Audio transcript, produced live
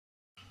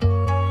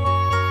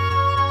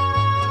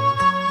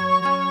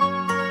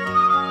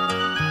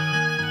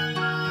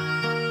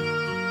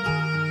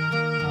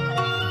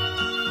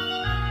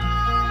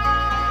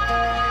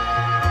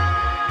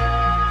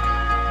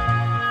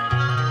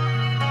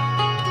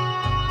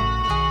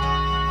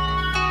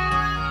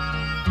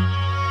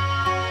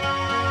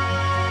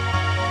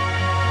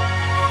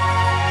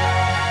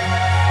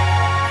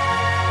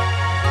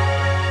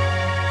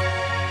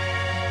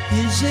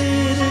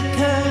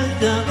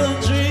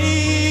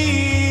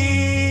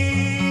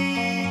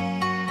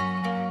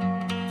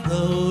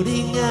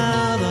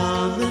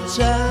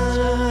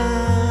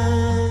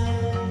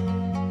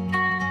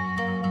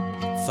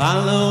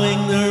following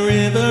the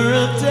river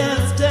of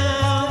death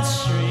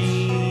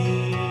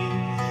downstream.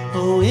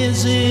 Oh,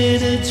 is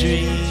it a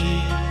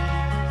dream?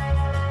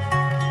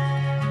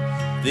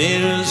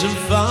 There's a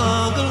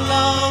fog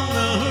along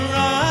the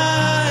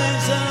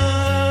horizon,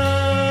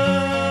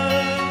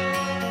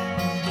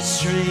 a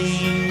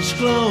strange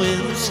glow in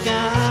the sky,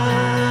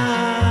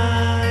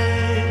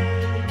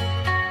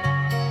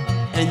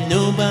 and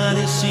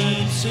nobody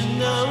seems to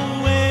know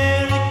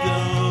where it goes.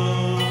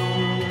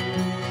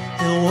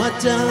 And what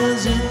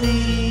does it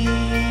mean?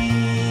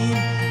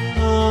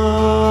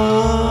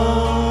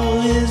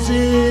 Oh, is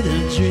it a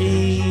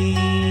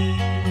dream?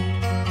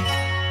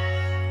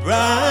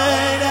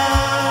 Bright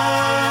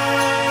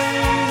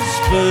eyes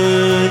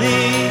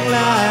burning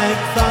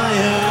like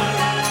fire,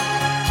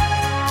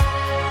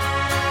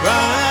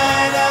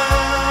 bright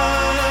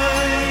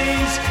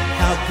eyes,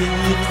 how can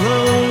you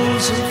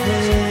close and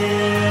fail?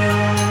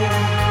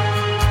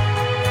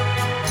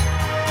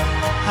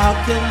 How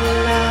can the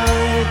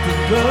light that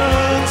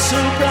burns so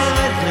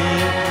brightly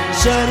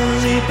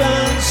suddenly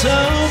burn so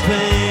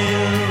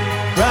pale?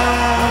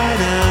 Bright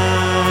eyes.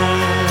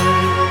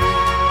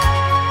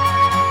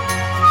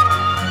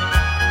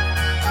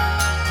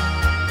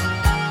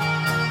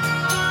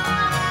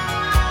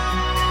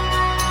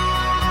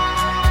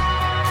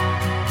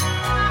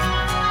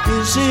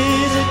 Is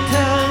it a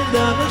kind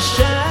of a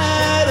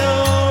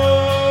shadow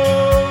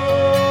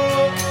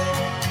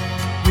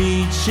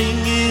reaching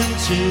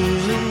into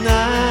the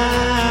night,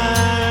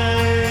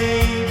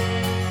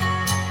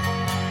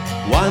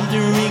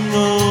 wandering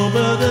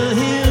over the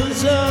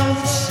hills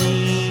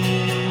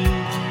unseen?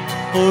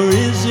 Or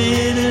is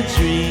it a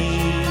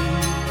dream?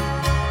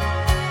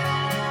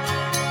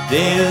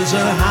 There's a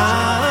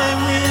high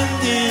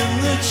wind in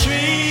the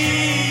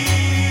trees,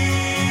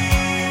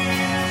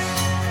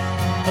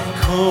 a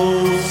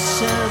cold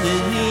sound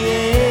in the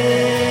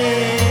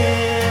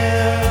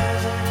air,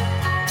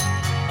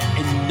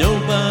 and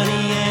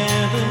nobody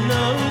ever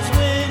knows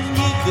when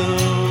you go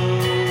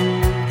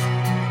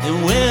and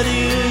where do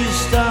you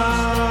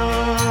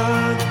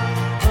start.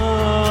 Oh,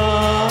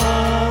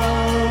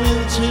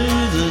 into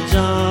the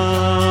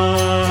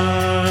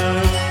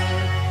dark.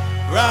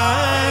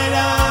 Bright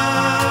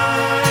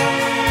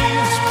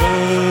eyes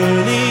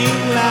burning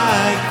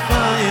like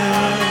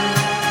fire,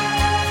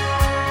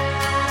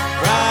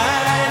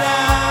 bright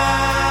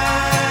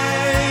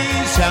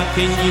eyes, how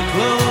can you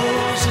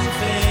close and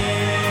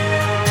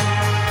fail?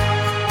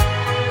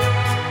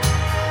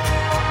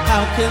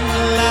 How can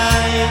the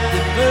light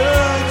that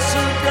burns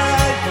so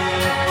brightly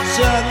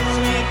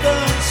suddenly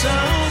burn so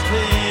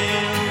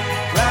pale?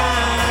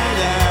 Bright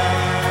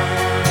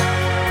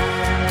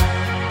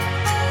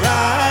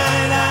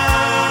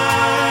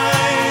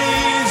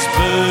eyes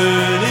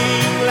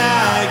burning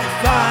like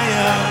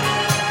fire,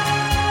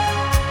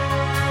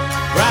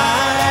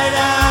 bright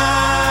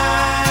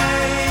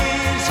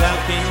eyes, how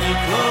can you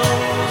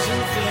close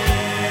and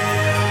fail?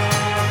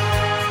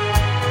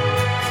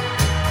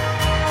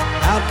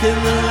 How can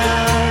the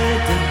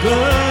light that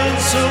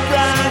burns so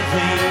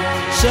brightly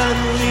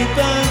suddenly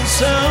burn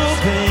so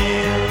pale?